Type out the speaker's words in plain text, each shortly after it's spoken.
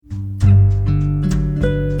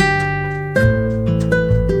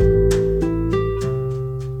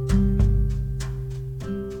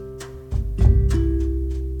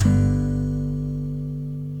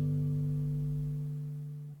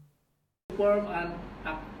form an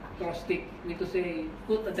acrostic, mean to say,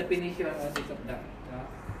 put a definition on this of that.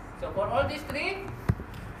 So for all these three,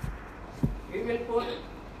 we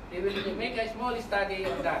will make a small study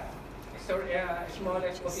on that, a small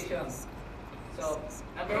exposition. So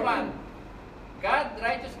number one, God's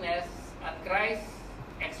righteousness at Christ's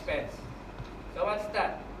expense. So what's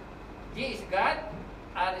that? G is God,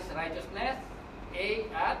 R is righteousness, A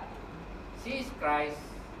at, C is Christ,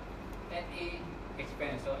 and E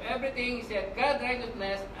expense. So everything is at God's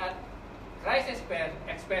righteousness at Christ's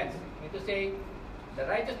expense. Mean to say, the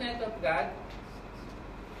righteousness of God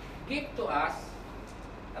give to us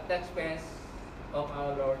at the expense of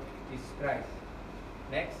our Lord Jesus Christ.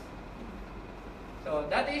 Next. So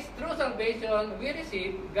that is through salvation we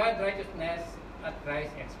receive God's righteousness at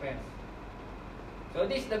Christ's expense. So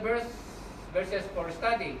this is the verses for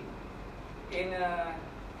study. In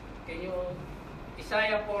can you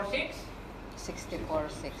Isaiah 4:6?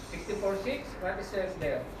 64:6. 64:6. What it says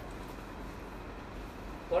there?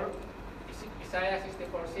 For Isaiah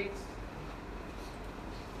 64:6.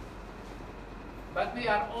 But we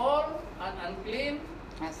are all an unclean,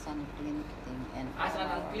 As unclean thing,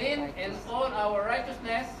 and all our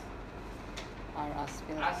righteousness are as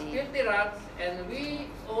as filthy. filthy rags, and we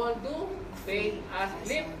all do fade as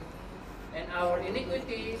sleep, and our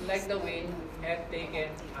iniquity, like the wind, have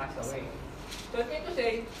taken us away. So it means to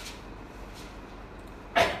say,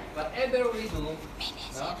 whatever we do,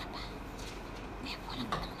 no?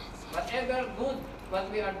 Whatever good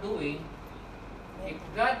what we are doing, if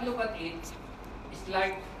God look at it, it's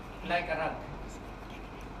like a rag.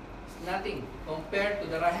 It's nothing compared to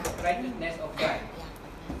the righteousness of God.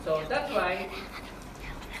 So that's why,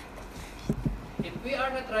 if we are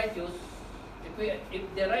not righteous,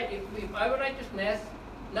 if our righteousness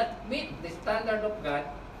not meet the standard of God,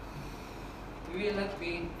 we will not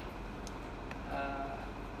be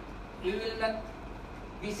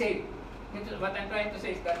saved. What I'm trying to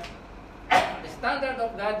say is that the standard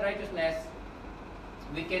of God's righteousness,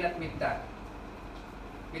 we cannot meet that.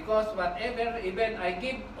 Because whatever, even I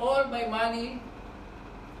give all my money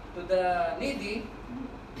to the needy,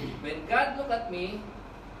 when God look at me,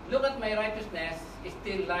 look at my righteousness, is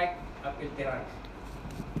still like a filthy rag.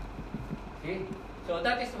 See? So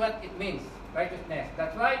that is what it means, righteousness.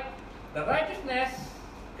 That's why the righteousness,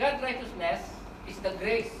 God's righteousness, is the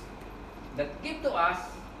grace that give to us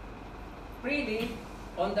freely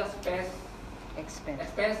on the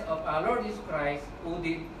expense of our Lord Jesus Christ, who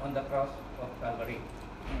did on the cross of Calvary.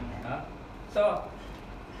 So,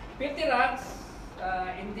 filthy rags,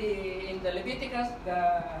 in the Leviticus,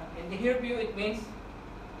 in the Hebrew, it means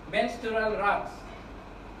menstrual rags.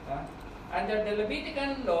 Under the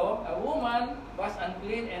Levitican law, a woman was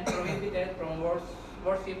unclean and prohibited from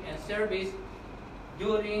worship and service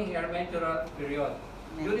during her menstrual period.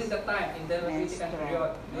 During the time, in the Levitican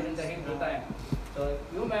period, during the Hebrew time. So,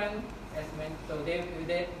 women, so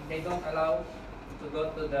they don't allow to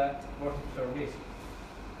go to the worship service.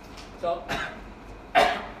 So,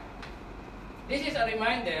 this is a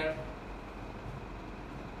reminder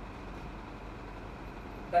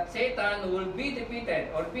that Satan will be defeated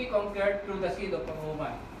or be conquered through the seed of a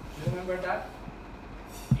woman. You remember that?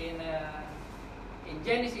 In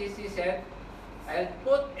Genesis, he said, "I'll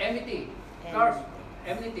put enmity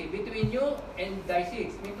between you and thy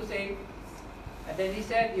seeds." Mean to say, and then he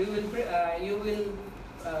said, "You will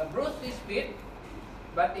bruise his feet,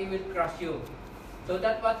 but he will crush you." So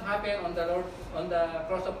that's what happened on the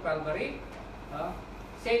cross of Calvary.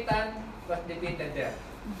 Satan was defeated there.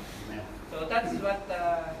 Amen. So that's what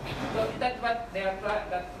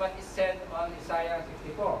is said on Isaiah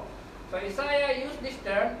 64. So Isaiah used this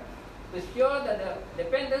term to show that the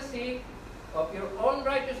dependency of your own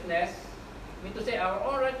righteousness, mean to say our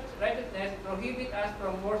own righteousness, prohibit us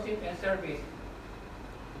from worship and service.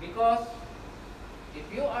 Because if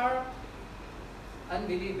you are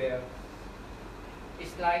unbeliever,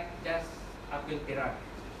 it's like just a filthy rag.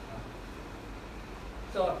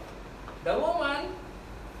 So the woman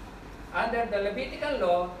under the Levitical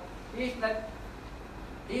law, he had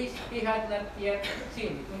not yet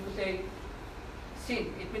sinned. It means to say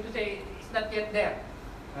sin. It means to say it's not yet there.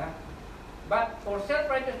 But for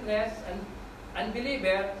self-righteousness and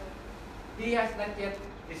unbeliever, he has not yet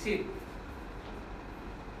received.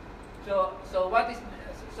 So what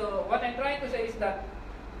I'm trying to say is that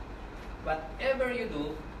whatever you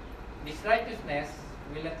do, this righteousness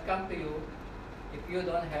will not come to you if you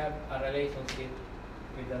don't have a relationship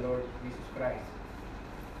with the Lord Jesus Christ.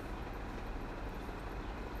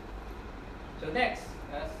 So next,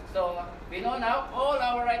 so we know now all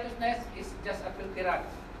our righteousness is just a filthy rag.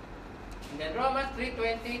 And then Romans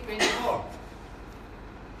 3:20-24.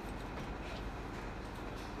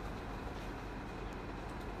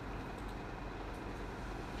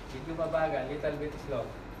 medyo mabagal, little bit slow.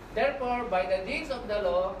 Therefore, by the deeds of the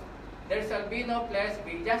law, there shall be no flesh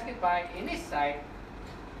be justified in his sight,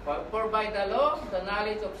 for by the law, the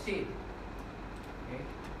knowledge of sin. Okay.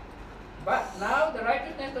 But now the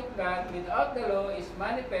righteousness of God without the law is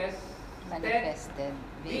manifested,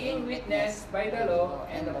 being witnessed by the law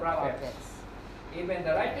and the prophets. Even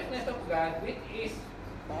the righteousness of God, which is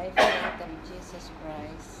by faith of Jesus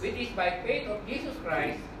Christ, which is by faith of Jesus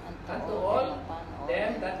Christ, unto all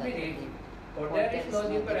them that believe, for there is no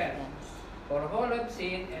difference. For all have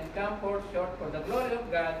sinned and come forth short for the glory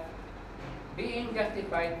of God, being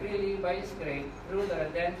justified freely by His grace through the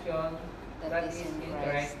redemption that is in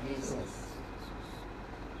Christ Jesus.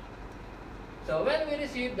 So when we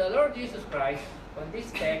receive the Lord Jesus Christ, on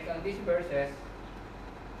this text, on these verses,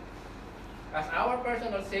 as our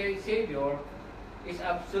personal Savior, His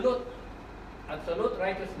absolute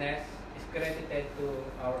righteousness is credited to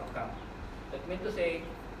our account. That means to say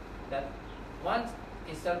that once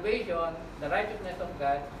in salvation, the righteousness of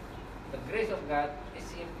God, the grace of God is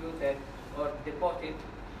imputed or deposited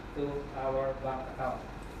to our bank account.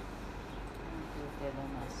 imputed on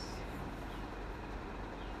us.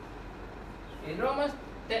 In Romans,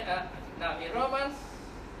 in Romans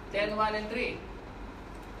 10:1 and 3,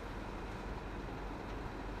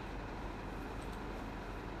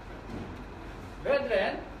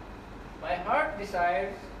 brethren, my heart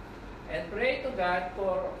desires and pray to God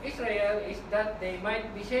for Israel is that they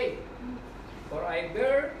might be saved. For I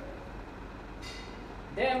bear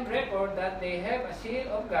them record that they have a seal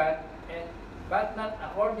of God, but not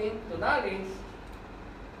according to knowledge,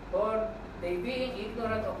 for they being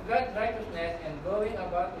ignorant of God's righteousness and going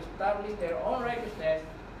about to establish their own righteousness,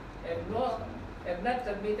 have not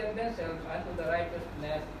submitted themselves unto the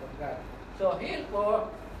righteousness of God. So here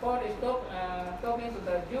Paul is talking to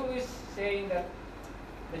the Jewish, saying that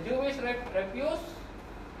the Jewish refused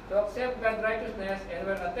to accept God's righteousness and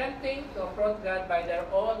were attempting to approach God by their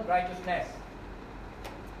own righteousness.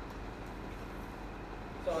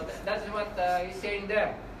 So that's what he's saying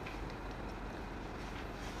there.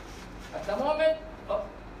 At the moment of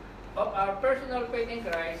our personal faith in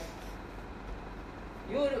Christ,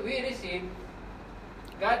 we receive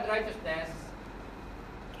God's righteousness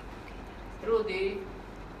through the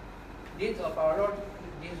deeds of our Lord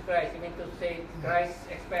Jesus Christ. It means to say Christ's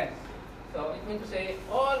expense. So it means to say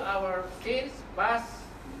all our sins, past,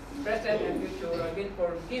 present, and future, have been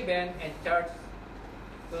forgiven and charged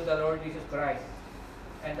to the Lord Jesus Christ.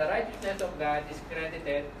 And the righteousness of God is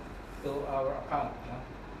credited to our account. No?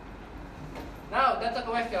 Now, that's a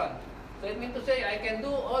question. So it means to say I can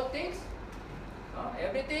do all things,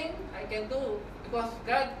 everything I can do because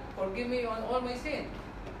God forgive me on all my sin.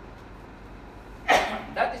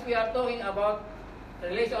 That is, we are talking about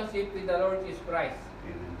relationship with the Lord Jesus Christ.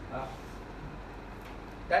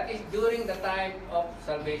 That is during the time of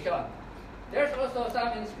salvation. There's also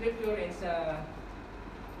some in Scripture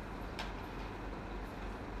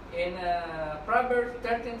in Proverbs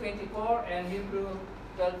 13:24 and Hebrews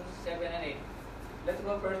 12:7 and 8. Let's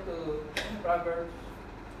go first to Proverbs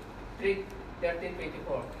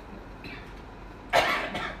 13:24.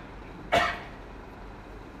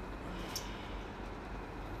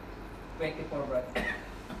 24, brother.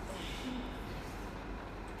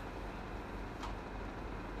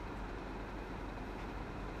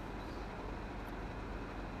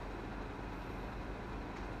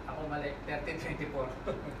 Ako mali, 13:24.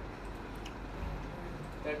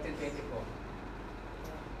 13:24.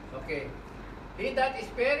 Okay. He that is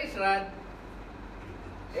spare his rod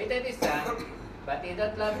hated his son, but he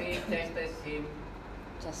that love him chastens him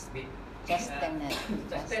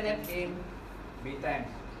chasteneth him betimes.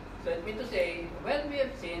 So it means to say, when we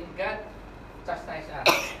have sinned, God chastises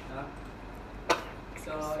us. No?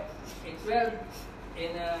 So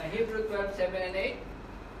in Hebrews 12:7 and 8,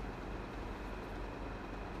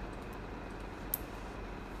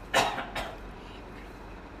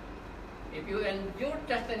 if you endure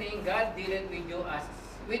chastening, God dealeth with you as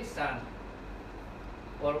with son.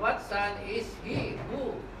 For what son is he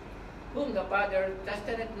whom the Father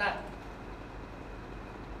chasteneth not?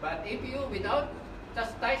 But if you without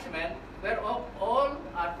chastisement, whereof all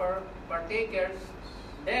are partakers,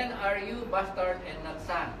 then are you bastard and not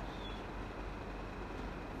son.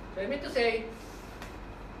 So I mean to say,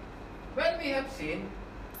 when we have sinned,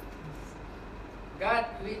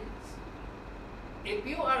 if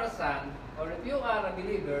you are a son, or if you are a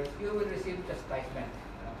believer, you will receive chastisement.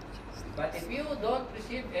 But if you don't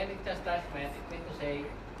receive any chastisement, it means to say,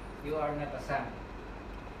 you are not a son.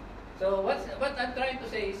 So what I'm trying to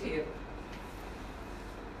say is here,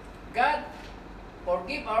 God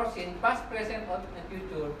forgive our sin, past, present, and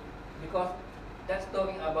future, because that's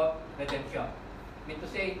talking about redemption. Mean to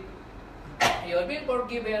say, you have been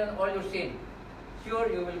forgiven all your sin.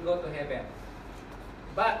 Sure, you will go to heaven.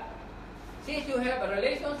 But since you have a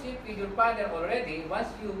relationship with your Father already, once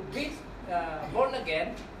you be born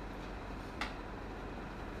again,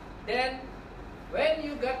 then when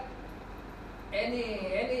you got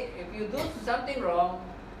if you do something wrong,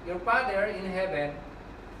 your Father in heaven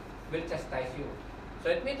will chastise you. So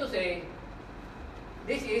it means to say,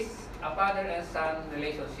 this is a father and son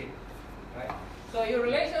relationship. Right? So your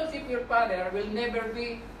relationship with your Father will never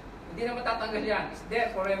be, hindi na matatanggal yan. It's there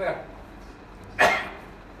forever.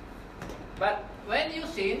 But when you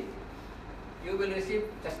sin, you will receive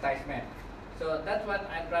chastisement. So that's what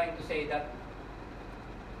I'm trying to say, that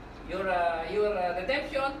your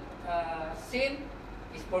redemption, sin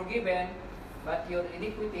is forgiven, but your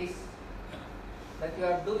iniquities that you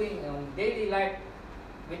are doing on daily life,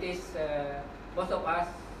 which is most of us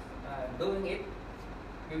doing it,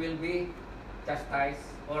 we will be chastised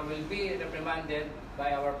or will be reprimanded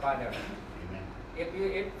by our Father. Amen.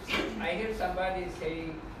 If I hear somebody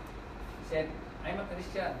said, I'm a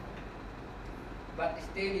Christian, but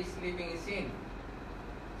still is living in sin,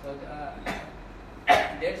 so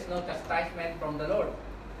there is no chastisement from the Lord.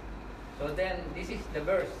 So then this is the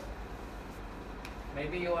verse.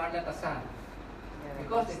 Maybe you are not a son.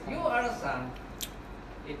 Because if you are a son,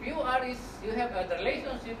 if you have a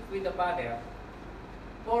relationship with the Father,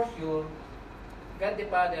 for sure, God the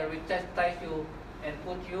Father will chastise you and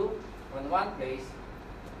put you on one place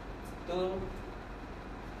to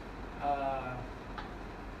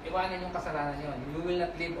iwanan yung kasalanan yun. You will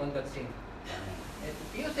not live on that sin. If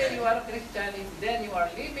you say you are a Christian, then you are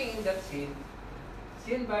living in that sin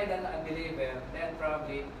by the unbeliever, then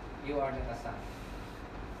probably you are not a son.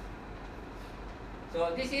 So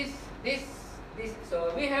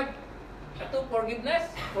so we have two forgiveness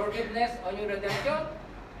on your redemption,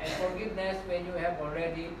 and forgiveness when you have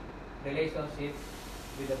already relationship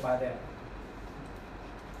with the Father.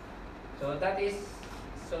 So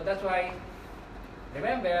that's why,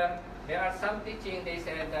 remember, there are some teaching, they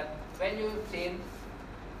said that when you sin,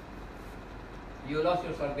 you lost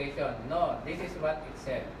your salvation. No, this is what it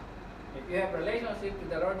said. If you have relationship with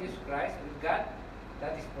the Lord Jesus Christ, with God,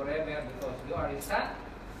 that is forever because you are His son.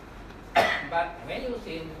 But when you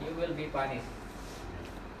sin, you will be punished.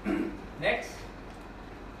 Next,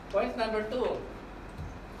 point number 2. Okay.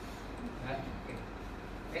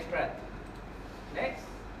 Next, Brad. Next,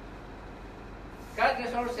 God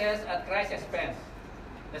resources at Christ's expense.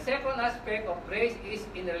 The second aspect of grace is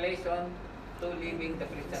in relation to living the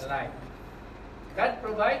Christian life. God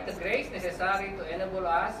provides the grace necessary to enable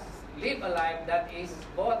us live a life that is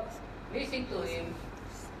both pleasing to Him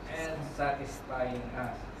and satisfying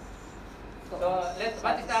us. So,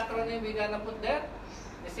 what is the acronym we're gonna put there?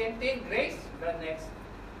 The same thing, grace, but next.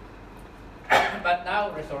 But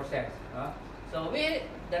now, resources. So,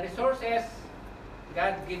 the resources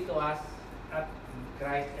God gives to us at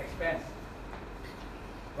Christ's expense.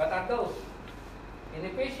 What are those? In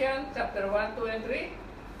Ephesians chapter 1, 2, and 3,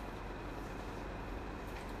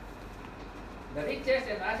 the riches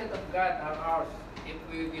and assets of God are ours if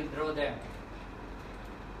we will draw them.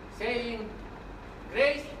 Saying,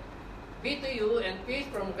 grace be to you and peace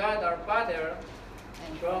from God our Father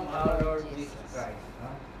and from our Lord Jesus Christ.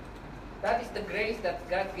 That is the grace that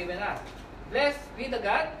God given us. Blessed be the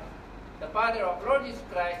God, the Father of Lord Jesus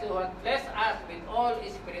Christ, who has blessed us with all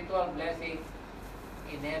spiritual blessings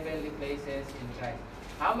in heavenly places in Christ.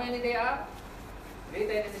 How many they are?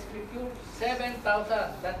 Written in the scripture,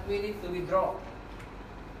 7,000 that we need to withdraw.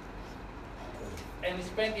 And we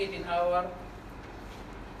spend it in our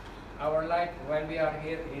life while we are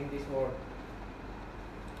here in this world.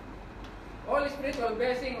 All spiritual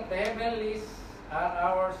blessings of the heavenlies are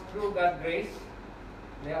ours through God's grace.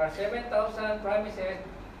 There are 7,000 promises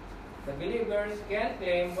the believers can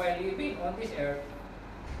claim while living on this earth.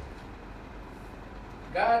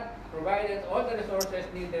 God provided all the resources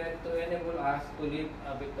needed to enable us to live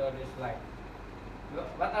a victorious life.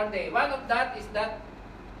 What are they? One of that is that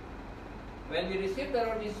when we receive the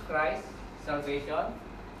Lord Jesus Christ, salvation.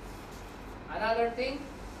 Another thing,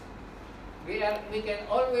 we can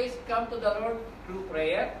always come to the Lord through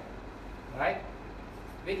prayer, right?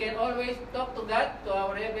 We can always talk to God, to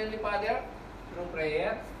our Heavenly Father, through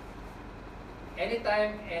prayer,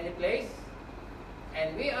 anytime, any place,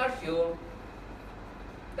 and we are sure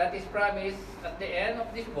that is promised at the end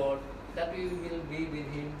of this world that we will be with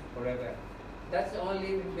Him forever. That's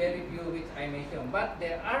only very few which I mentioned, but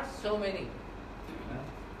there are so many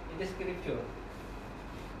in the scripture.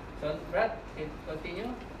 So, Brad,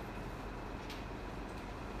 continue.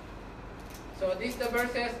 So these are the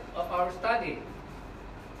verses of our study.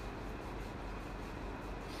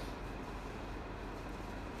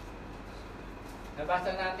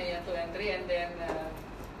 Nabasa natin yung 2 and 3 and then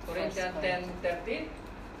Corinthians 10:13.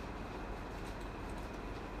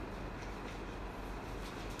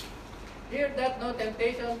 Hear that no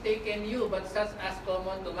temptation taken you, but such as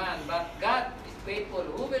common to man. But God is faithful,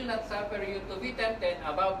 who will not suffer you to be tempted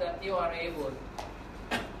above that you are able,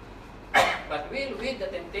 but will with the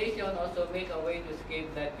temptation also make a way to escape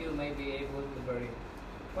that you may be able to bear it.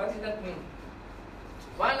 What does that mean?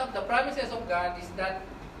 One of the promises of God is that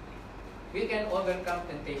we can overcome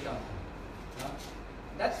temptation. No?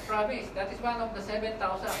 That's promise. That is one of the 7,000.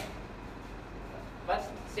 What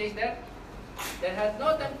says that? There has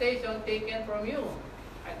no temptation taken from you,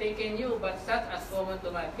 taken you, but such as common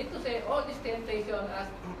to man. Mean to say, all this temptation is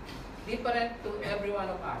different to every one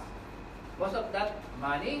of us. Most of that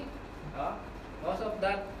money, most of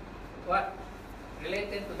that what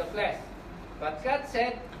related to the flesh. But God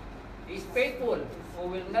said, He is faithful, who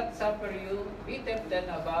will not suffer you be tempted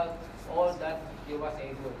above all that you was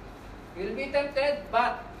able. You will be tempted,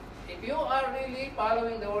 but if you are really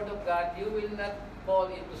following the word of God, you will not fall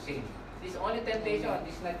into sin. This is only temptation,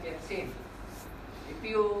 this is not yet sin. If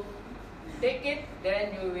you take it,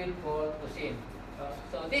 then you will fall to sin.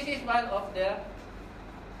 So this is one of the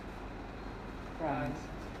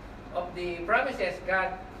promises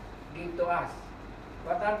God gave to us.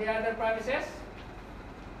 What are the other promises?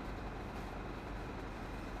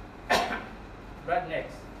 Brad,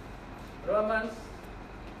 next. Romans.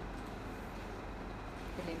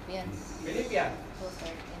 Philippians 2:13.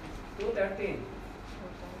 2:13. 2:14.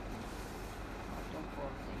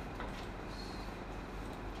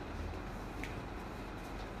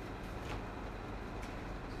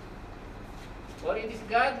 For it is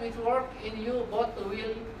God which work in you both to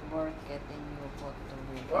will. Worketh in you both to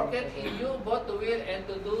will. Worketh in you both to will and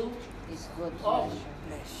to do His good of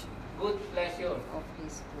pleasure. good pleasure. Of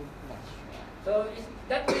His good pleasure. So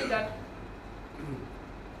that means that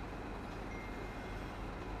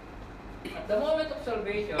at the moment of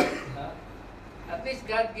salvation, at least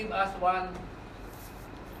God give us one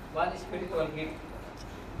spiritual gift.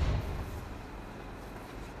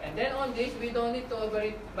 And then on this, we don't need to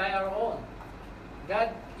operate by our own. God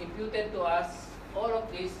imputed to us all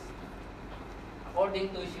of this according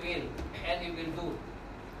to His will, and we will do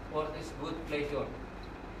for His good pleasure.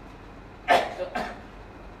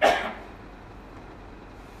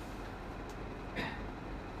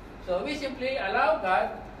 So we simply allow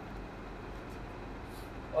God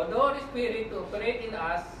or the Holy Spirit to operate in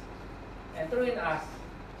us and through in us.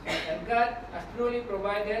 And God has truly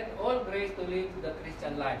provided all grace to live the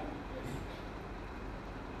Christian life.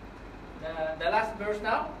 The last verse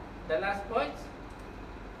now, the last point.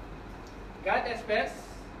 God expects,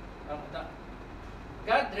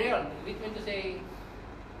 God real, which means to say,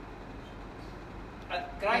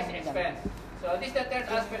 at Christ's expense. So this is the third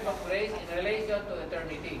aspect of grace in relation to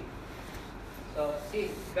eternity. So see,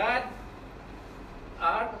 God,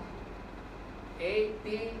 R-A-T-E,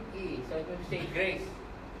 so it means to say grace.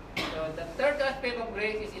 So the third aspect of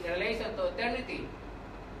grace is in relation to eternity.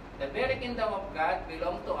 The very kingdom of God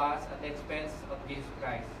belongs to us at the expense of Jesus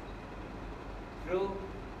Christ. Through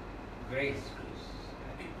grace.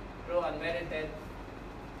 Through unmerited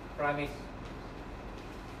promise.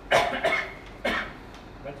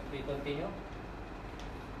 But we continue.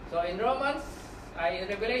 So in in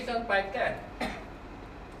Revelation 5:10.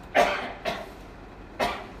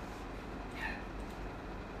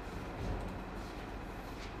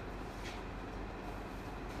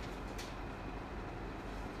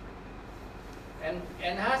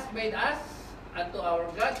 And has made us unto our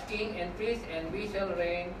God King and priest, and we shall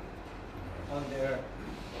reign on the earth.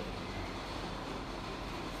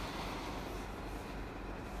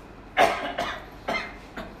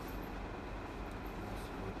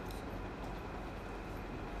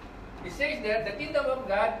 It says that the kingdom of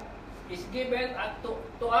God is given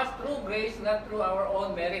to us through grace, not through our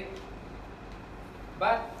own merit,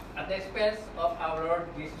 but at the expense of our Lord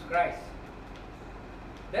Jesus Christ.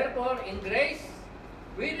 Therefore, in grace,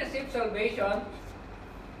 we receive salvation,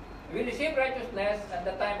 we receive righteousness at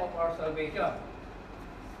the time of our salvation.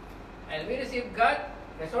 And we receive God's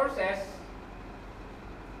resources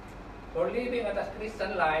for living a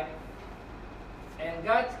Christian life and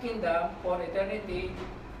God's kingdom for eternity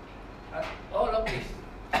at all of this.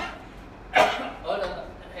 At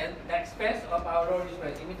the expense of our Lord Jesus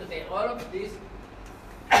Christ. You mean to say all of this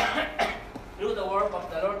through the work of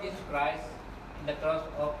the Lord Jesus Christ in the cross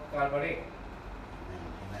of Calvary.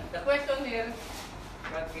 The question here,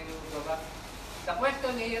 the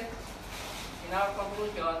question here in our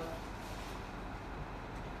conclusion,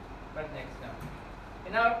 But next now.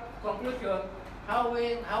 In our conclusion, how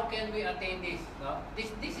can we attain this? No?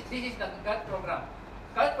 This is the God program.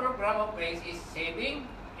 God program of grace is saving,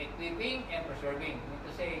 equipping, and preserving. I mean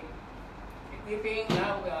to say, equipping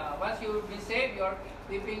now, once you've been saved, you're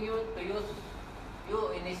equipping you to use you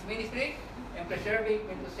in His ministry, and preserving,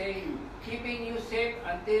 mean to say, keeping you safe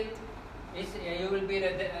until you will be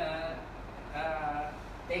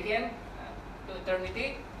taken to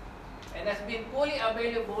eternity, and has been fully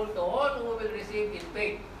available to all who will receive in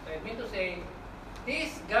faith. So I mean to say,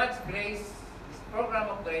 this God's grace, this program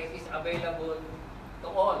of grace is available to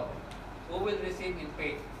all who will receive in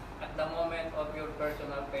faith at the moment of your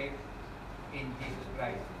personal faith in Jesus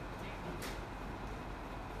Christ.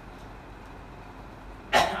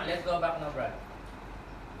 Let's go back now, Brad.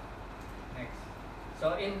 Next.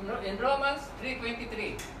 So in Romans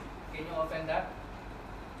 3:23, can you open that?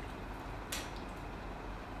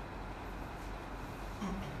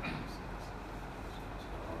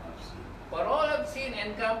 For all have sinned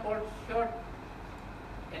and come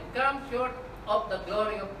short of the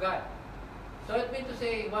glory of God. So it means to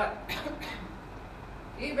say what?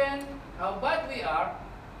 Even how bad we are,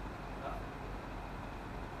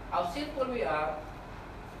 how sinful we are,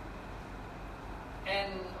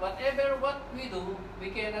 and whatever what we do,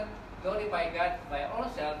 we cannot glorify God by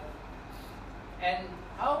ourselves. And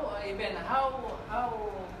how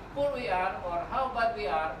poor we are or how bad we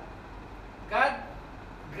are, God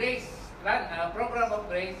grace program of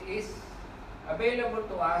grace is available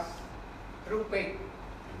to us through faith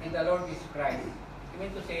in the Lord Jesus Christ. I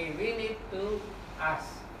mean to say, we need to ask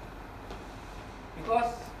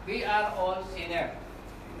because we are all sinners.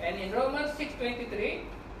 And in Romans 6:23,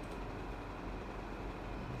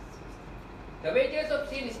 the wages of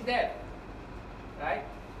sin is death, right?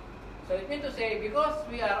 So it means to say, because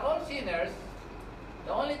we are all sinners,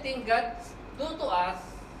 the only thing God do to us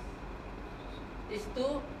is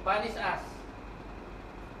to punish us.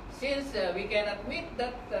 Since we cannot meet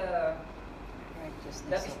that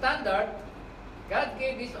standard, God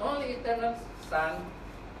gave His only eternal Son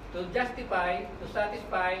to justify, to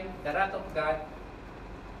satisfy the wrath of God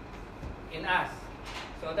in us.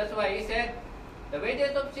 So that's why He said, the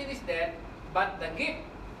wages of sin is death, but the gift,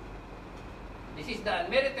 this is the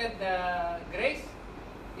unmerited grace,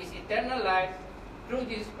 is eternal life through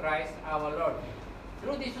Jesus Christ our Lord.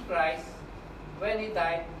 Through Jesus Christ, when He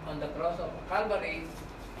died on the cross of Calvary,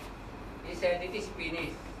 He said, it is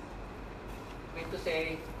finished. Mean to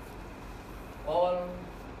say, all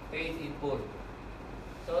paid in full.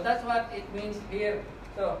 So that's what it means here.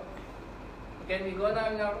 So, can we go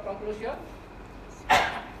down in our conclusion?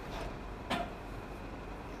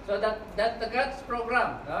 So that's the God's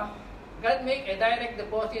program. No? God make a direct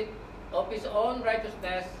deposit of His own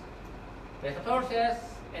righteousness, resources,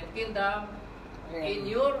 and kingdom in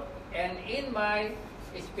your and in my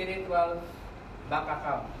spiritual bank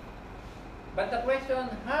account. But the question,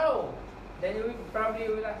 how? Then you probably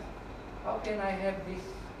will ask, how can I have this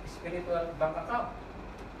spiritual bank account?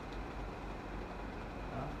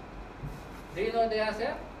 Do you know the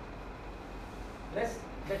answer? The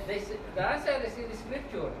answer is in the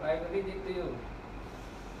scripture. I will read it to you.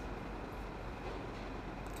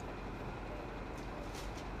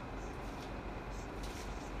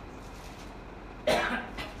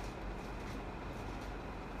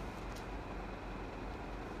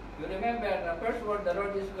 You remember the first word the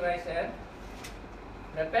Lord Jesus Christ said,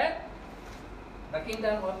 repent, the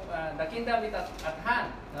kingdom is at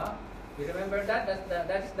hand. No? You remember that?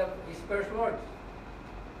 That's his first words.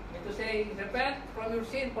 To say, repent from your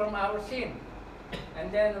sin, from our sin.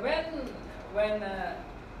 And then when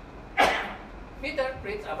Peter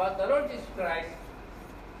preached about the Lord Jesus Christ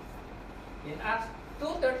in Acts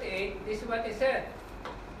 2:38, this is what he said.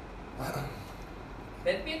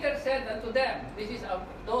 Then Peter said unto them, this is of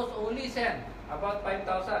those who listen, about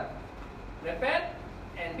 5,000, repent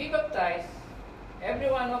and be baptized,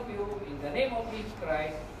 every one of you, in the name of Jesus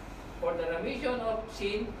Christ, for the remission of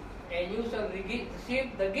sin, and you shall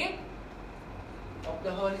receive the gift of the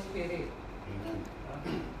Holy Spirit.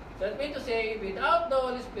 Amen. So it means to say, without the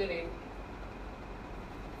Holy Spirit,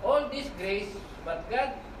 all this grace, what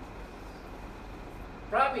God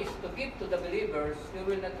promised to give to the believers, you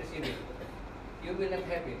will not receive it. You will not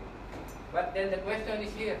have it. But then the question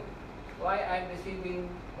is here, why I'm receiving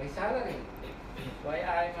my salary? Why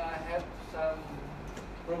I have some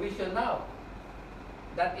provision now?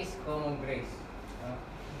 That is common grace.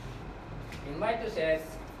 In my two says,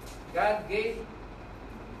 God gave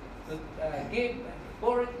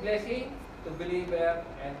for blessing to believer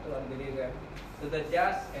and to unbeliever, to the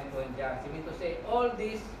just and to unjust. You mean to say, all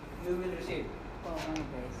this you will receive. Common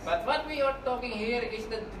grace. But what we are talking here is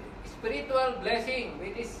spiritual blessing,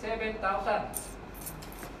 which is 7,000.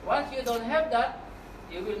 Once you don't have that,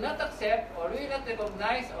 you will not accept or will not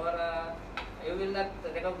recognize or you will not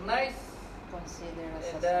recognize Consider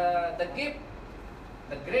as a the sign. gift,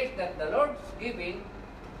 the grace that the Lord's giving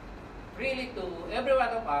freely to every one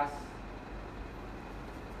of us,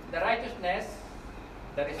 the righteousness,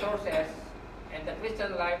 the resources, and the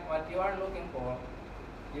Christian life, what you are looking for,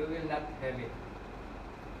 you will not have it.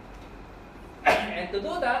 And to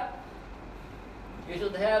do that, you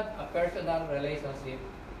should have a personal relationship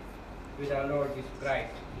with our Lord Jesus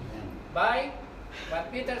Christ. By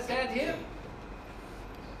what Peter said here,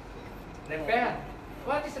 repent.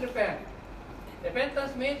 What is repent?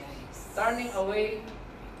 Repentance means turning away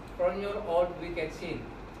from your old wicked sin.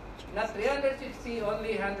 Not 360,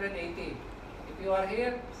 only 180. If you are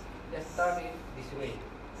here, just turn it this way.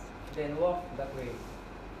 Then walk that way.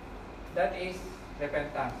 That is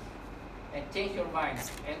repentance. And change your mind.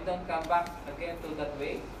 And don't come back again to that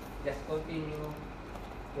way. Just continue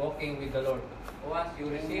walking with the Lord. Once you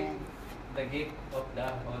receive Amen. the gift of the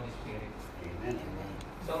Holy Spirit. Amen. Amen.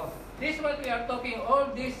 So, this is what we are talking, all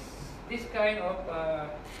this kind of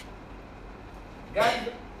God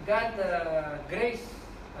grace,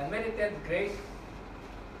 unmerited grace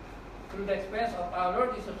through the expense of our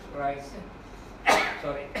Lord Jesus Christ.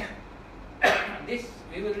 Sorry. This,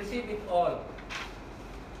 we will receive it all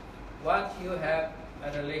once you have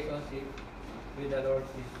a relationship with the Lord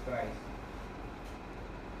Jesus Christ.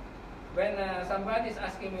 When somebody is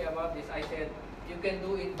asking me about this, I said, you can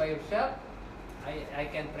do it by yourself. I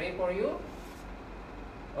can pray for you,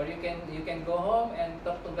 or you can go home and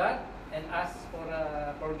talk to God and ask for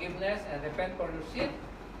forgiveness and repent for your sin,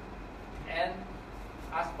 and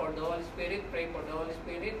ask for the Holy Spirit, pray for the Holy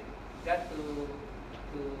Spirit, God to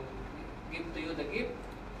give to you the gift.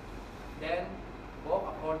 Then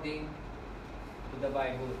walk according to the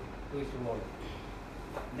Bible, to His Word.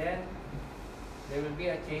 Then there will be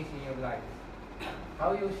a change in your life.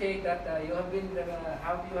 How you say that you have been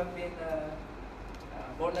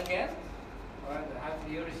born again, or have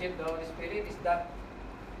you received the Holy Spirit, is that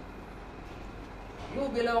you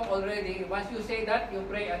belong already. Once you say that, you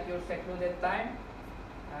pray at your secluded time.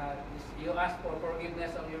 You ask for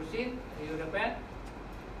forgiveness of your sin. You repent.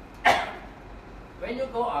 When you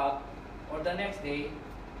go out, or the next day,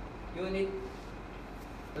 you need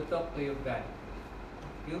to talk to your God.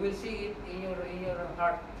 You will see it in your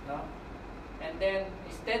heart, no? And then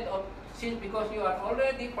instead of, since because you are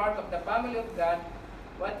already part of the family of God,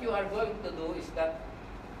 what you are going to do is that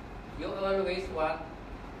you always want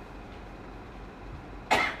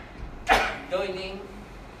joining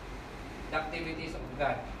the activities of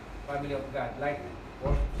God, family of God, like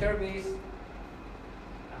worship service,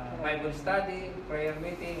 Bible study, prayer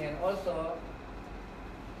meeting, and also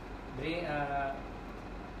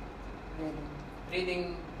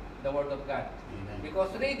reading the Word of God. Amen.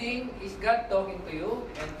 Because reading is God talking to you,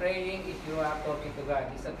 and praying is you are talking to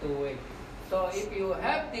God. It's a two-way. So if you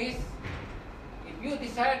have this, if you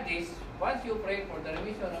desire this, once you pray for the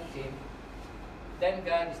remission of sin, then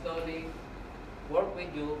God slowly work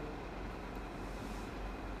with you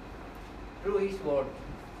through His Word.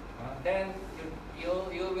 Then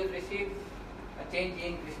you will receive a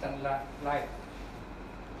changing Christian life.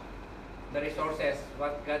 The resources,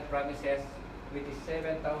 what God promises, which is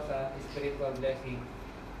 7,000 spiritual blessing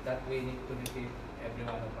that we need to receive, every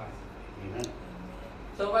one of us. Amen.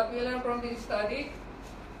 So what we learn from this study,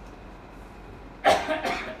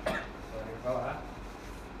 sorry po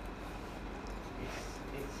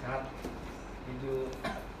it's hard. Did you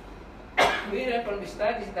we learn from this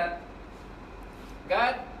study is that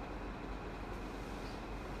God,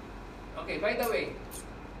 okay, by the way,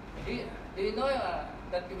 do you know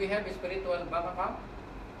that we have a spiritual bank account?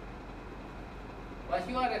 Once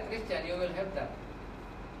you are a Christian, you will have that.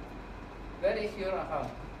 Where is your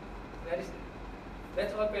account? Where is it?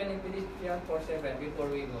 Let's open in Philippians 4:7 before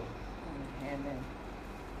we go. In heaven.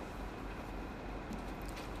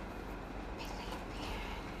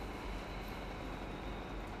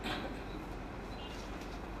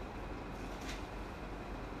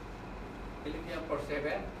 Philippians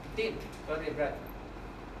 4:17. Sorry, Brad.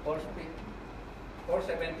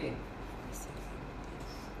 4:17.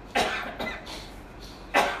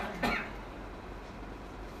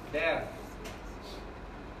 There.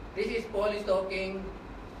 This is Paul is talking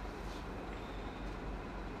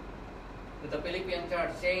to the Philippian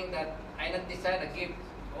church, saying that I not desire a gift,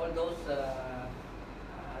 all those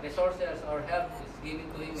resources or help is given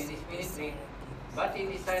to him in his ministry, but he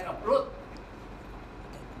desired a fruit,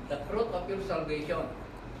 the fruit of your salvation,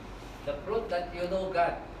 the fruit that you know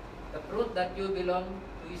God, the fruit that you belong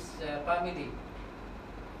to His family.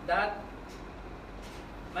 that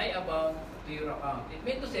may abound to your account. It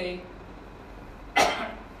means to say,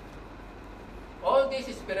 all this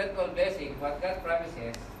spiritual blessing, what God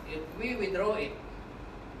promises, if we withdraw it,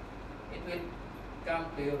 it will come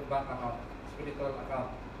to your bank account, spiritual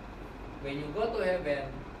account. When you go to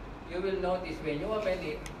heaven, you will notice when you open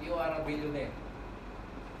it, you are a billionaire.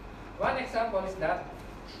 One example is that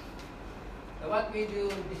what we do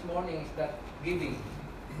this morning is that giving.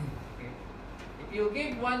 Okay. If you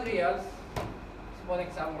give 1 reals, small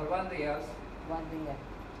example, 1 reals, 1 real.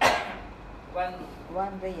 one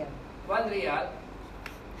 1 real. 1 real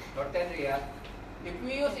or 10 real, if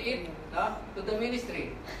we use it to the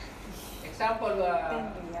ministry, example,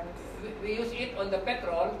 10 reals. we use it on the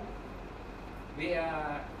petrol, we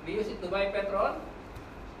use it to buy petrol,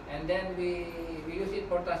 and then we use it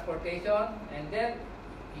for transportation, and then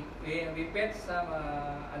we pet some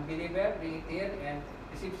unbeliever, bring it here and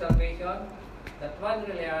receive salvation. That 1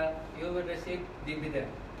 real, you will receive dividend.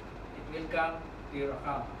 It will come to your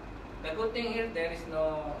account. The good thing here, there is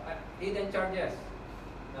no hidden charges.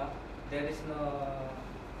 No? There is no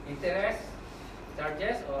interest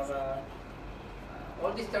charges or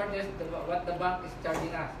all these charges, what the bank is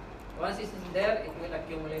charging us. Once it is there, it will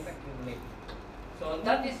accumulate. So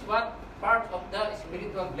that is what part of the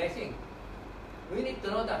spiritual blessing. We need to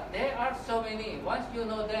know that there are so many. Once you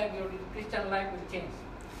know them, your Christian life will change.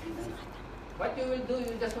 What you will do,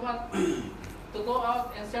 you just want to go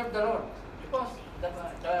out and serve the Lord because the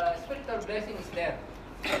spiritual blessing is there.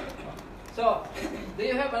 So, do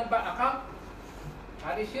you have an account?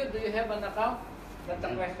 Are you sure? Do you have an account? That's the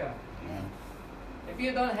question. If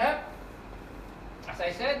you don't have, as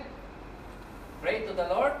I said, pray to the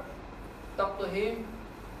Lord, talk to Him,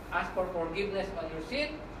 ask for forgiveness on your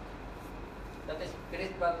sin. That is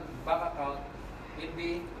spiritual bank account will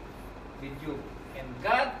be with you. And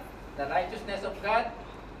God, the righteousness of God,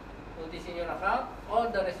 put this in your account, all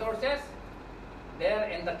the resources there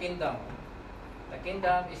in the kingdom. The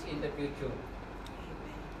kingdom is in the future.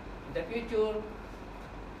 In the future,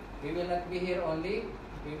 we will not be here only,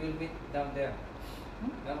 we will be down there.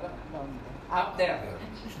 Up there.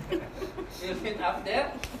 We will be up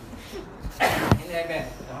there in heaven.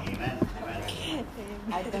 Amen.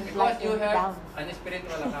 I don't Because like you it have down. a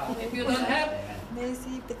spiritual account. If you don't have,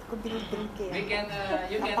 Naisipit ko binibring we can,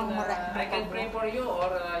 I can pray for you,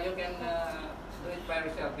 or you can do it by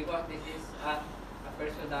yourself, because this is a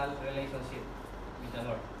personal relationship with the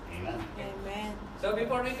Lord. Amen. Amen. So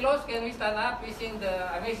before we close, can we stand up? We sing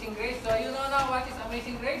the Amazing Grace. So you know now what is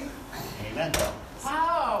Amazing Grace? Amen.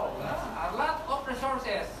 Wow! A lot of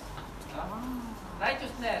resources.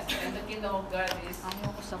 Righteousness and the kingdom of God is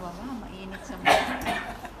Ayaw ko sa baba, mainit sa baba.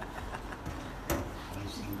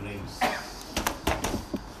 Amazing grace.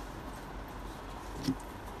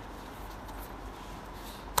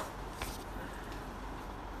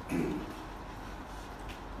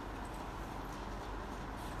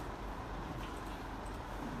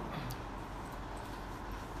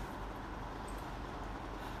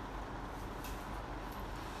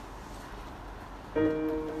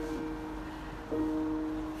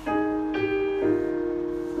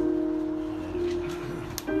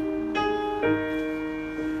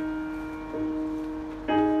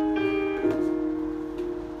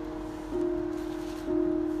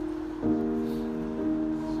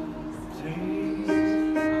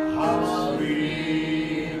 How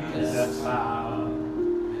sweet the sound,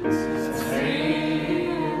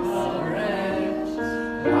 stream of rest,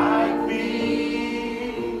 like me.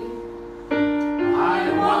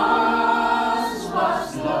 I once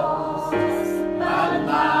was lost, but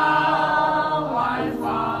now I'm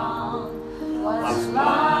found. Was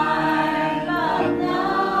blind, but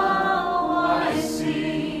now I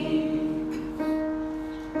see.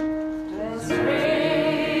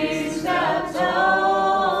 Grace that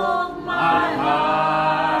took my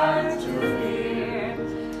heart to fear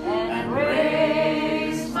and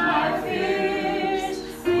raised my fears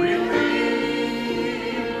relief.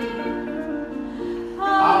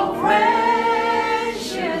 How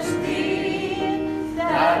precious did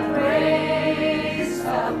that grace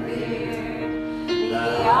appear the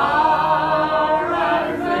hour I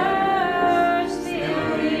first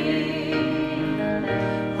believed.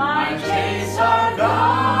 My chains are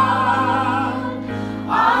gone,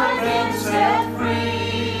 I've been set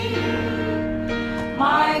free.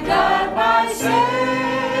 My God, my Savior,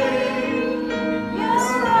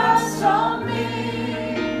 has on me,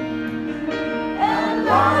 and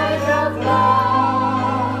light of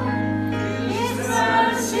love, His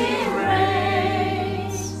mercy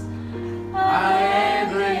reigns. I am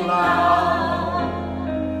in love,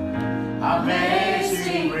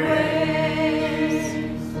 amazing grace.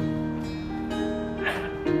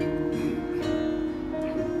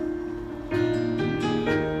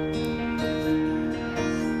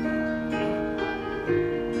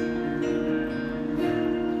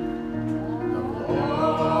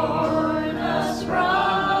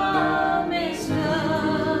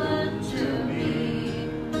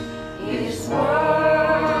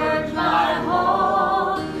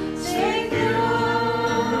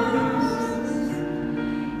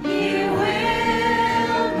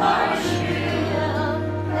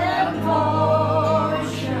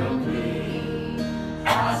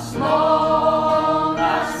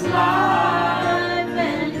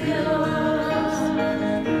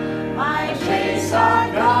 chains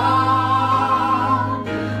are gone.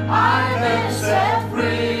 I've been set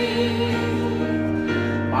free.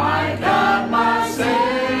 My God, my Savior,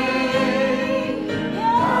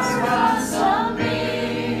 has ransomed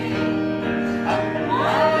me. And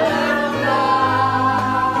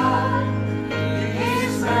God,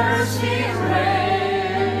 His mercy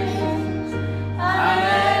reigns,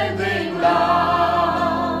 unending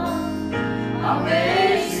love,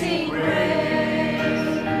 amazing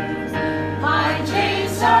grace. My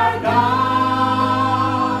chains are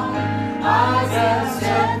gone, I've been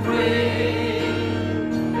set free.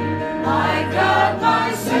 My God,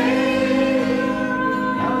 my Savior,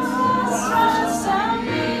 has ransomed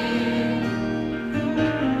me.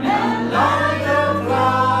 And light of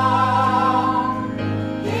God,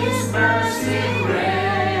 His mercy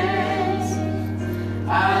reigns,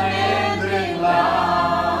 unending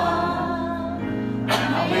love,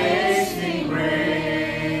 amazing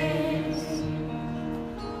grace.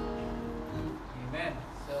 Amen.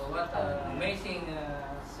 So what an amazing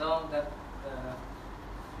song that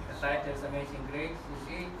the title is Amazing Grace. You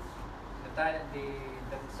see,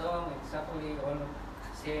 the song exactly all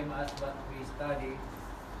same as what we study.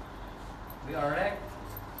 We are wrecked,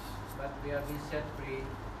 but we are being set free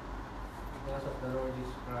because of the Lord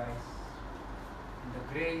Jesus Christ. And the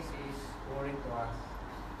grace is pouring to us.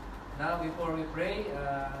 Now, before we pray,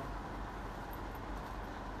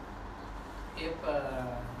 if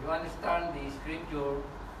you understand the scripture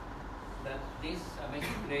that this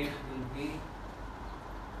amazing grace will be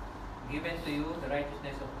given to you, the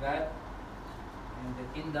righteousness of God and the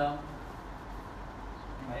kingdom,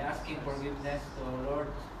 by asking forgiveness to our Lord.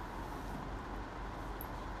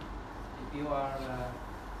 If you are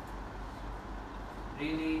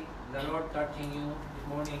really the Lord touching you this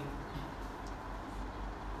morning,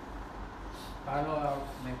 follow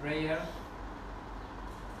my prayer.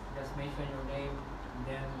 Just mention your name, and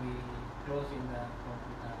then we close in the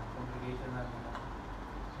congregational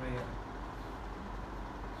prayer.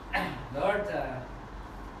 Lord,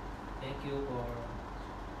 thank you for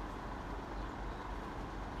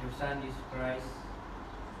your Son Jesus Christ.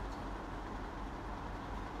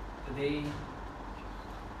 Today,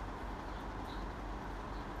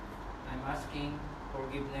 I'm asking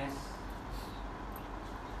forgiveness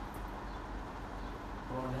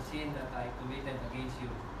for the sin that I committed against you.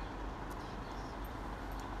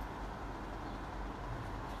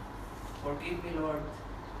 Forgive me, Lord,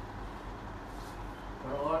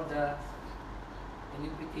 for all the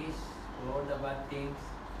iniquities, for all the bad things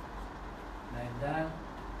that I've done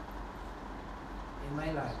in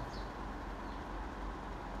my life.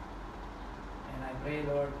 And I pray,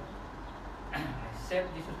 Lord, accept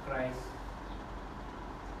Jesus Christ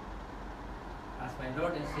as my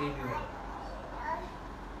Lord and Savior,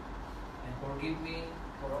 and forgive me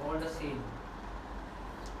for all the sin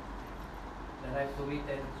that I've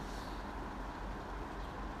committed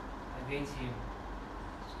against Him.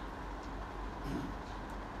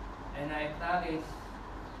 And I acknowledge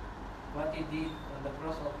what He did on the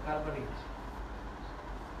cross of Calvary.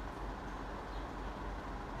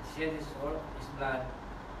 He shed His blood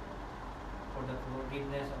for the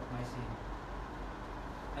forgiveness of my sin.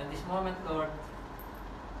 And this moment, Lord,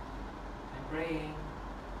 I'm praying,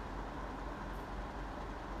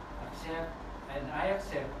 I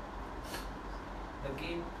accept the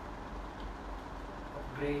gift of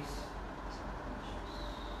grace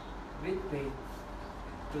with faith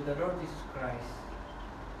to the Lord Jesus Christ,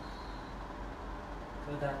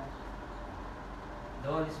 so that the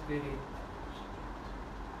Holy Spirit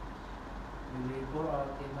will be poured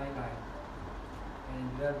out in my life and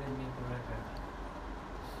dwell with me forever.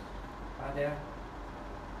 Father,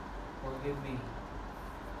 forgive me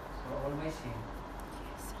for all my sin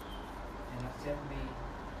and accept me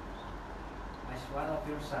as one of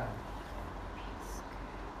your Son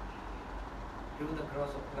through the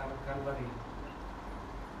cross of Calvary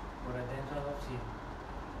for redemption of sin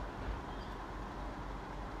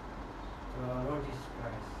through our Lord Jesus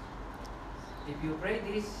Christ. If you pray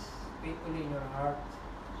this faithfully in your heart,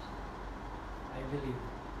 I believe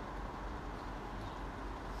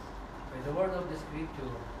by the word of the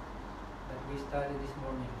scripture that we studied this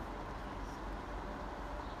morning,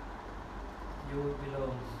 you will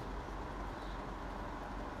belong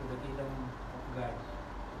to the kingdom of God,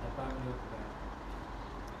 the family of God.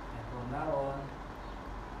 And from now on,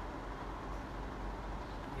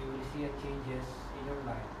 you will see changes in your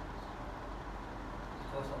life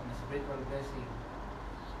because of the spiritual blessing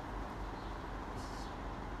is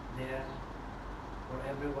there for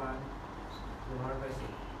everyone to harvest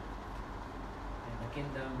it. And the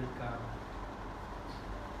kingdom will come,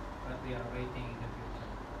 but we are waiting in the future.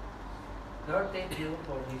 Lord, thank you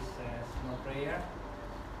for this small prayer.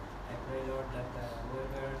 I pray, Lord, that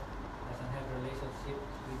whoever doesn't have a relationship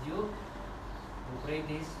with you, who pray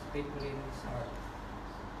this faithfully in his heart,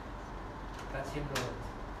 touch him, Lord.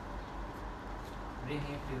 Bring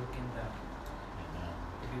him to your kingdom,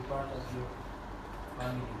 to be part of your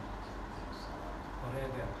family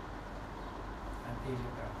forever until you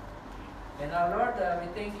come. And our Lord, we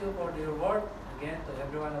thank you for your word again to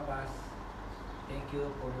every one of us. Thank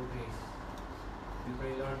you for your grace. We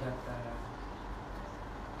pray, Lord, that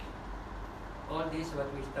all this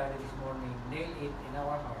what we studied this morning, nail it in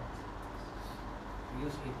our heart.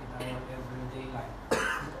 Use it in our everyday life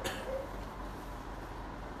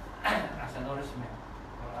as a nourishment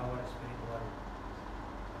for our spiritual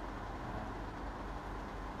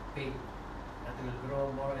faith that will grow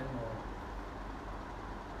more and more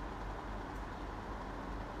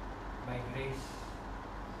by grace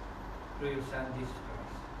through your Son Jesus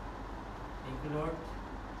Christ. Thank you, Lord.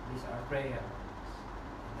 This is our prayer.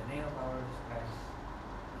 In the name of our Lord Jesus Christ.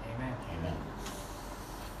 Amen. Amen.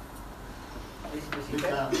 Please be Please,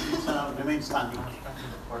 seated. remain standing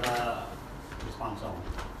for the response song.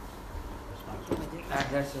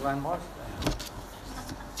 There's one more.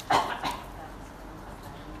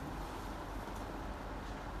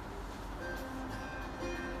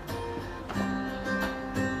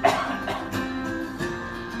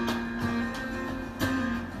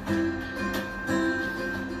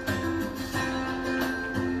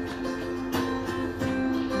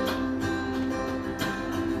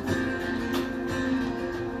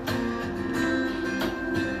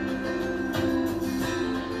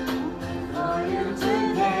 For you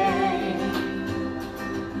today.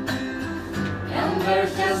 And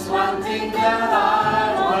there's just one thing that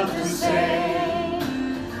I want to say.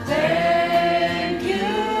 Thank you,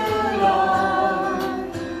 Lord.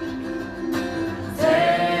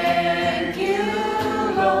 Thank you,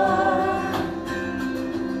 Lord,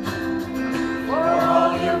 for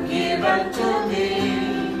all you've given to me,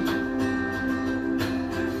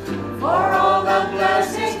 for all the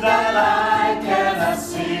blessings that I cannot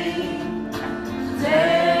see.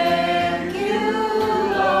 Thank you,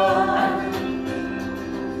 Lord.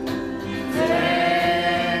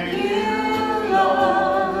 Thank you,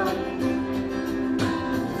 Lord.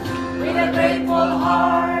 With a grateful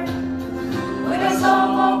heart, with a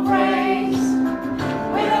song of praise,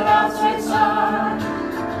 with a love sweet song,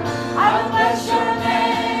 I will bless your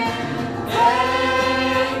name.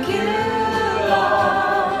 Thank you,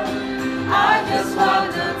 Lord. I just want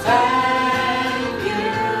to thank you,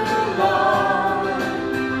 Lord.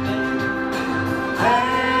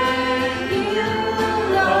 Thank you,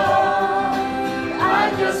 Lord. I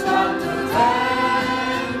just want to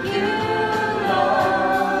thank you,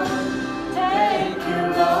 Lord. Thank you,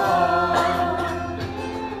 Lord.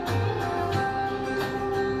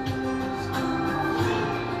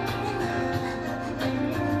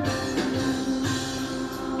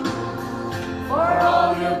 For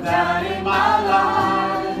all you've done in my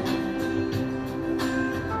life,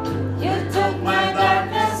 you took my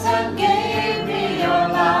darkness and gave me your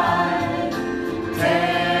light.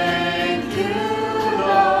 Thank you,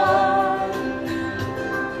 Lord.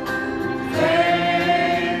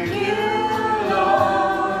 Thank you,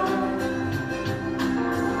 Lord.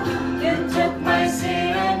 You took my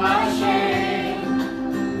sin and my shame.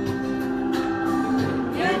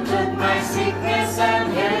 You took my sickness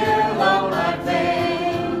and healed all my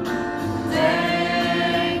pain.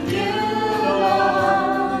 Thank you,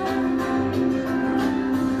 Lord.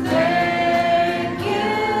 Thank you,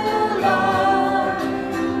 Lord.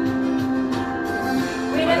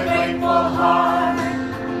 With a grateful heart,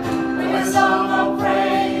 with a song of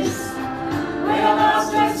praise, with a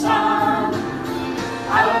lost song,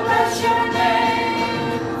 I will bless your